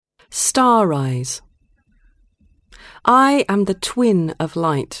Star rise. I am the twin of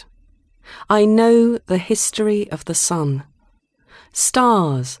light. I know the history of the sun.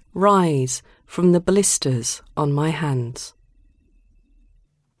 Stars rise from the blisters on my hands.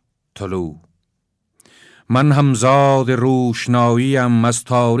 طلوع. من همزاد روشناییم، از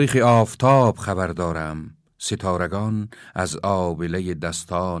تاریخ آفتاب خبر دارم. ستارگان از آبله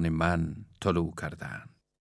دستان من طلوع کردند.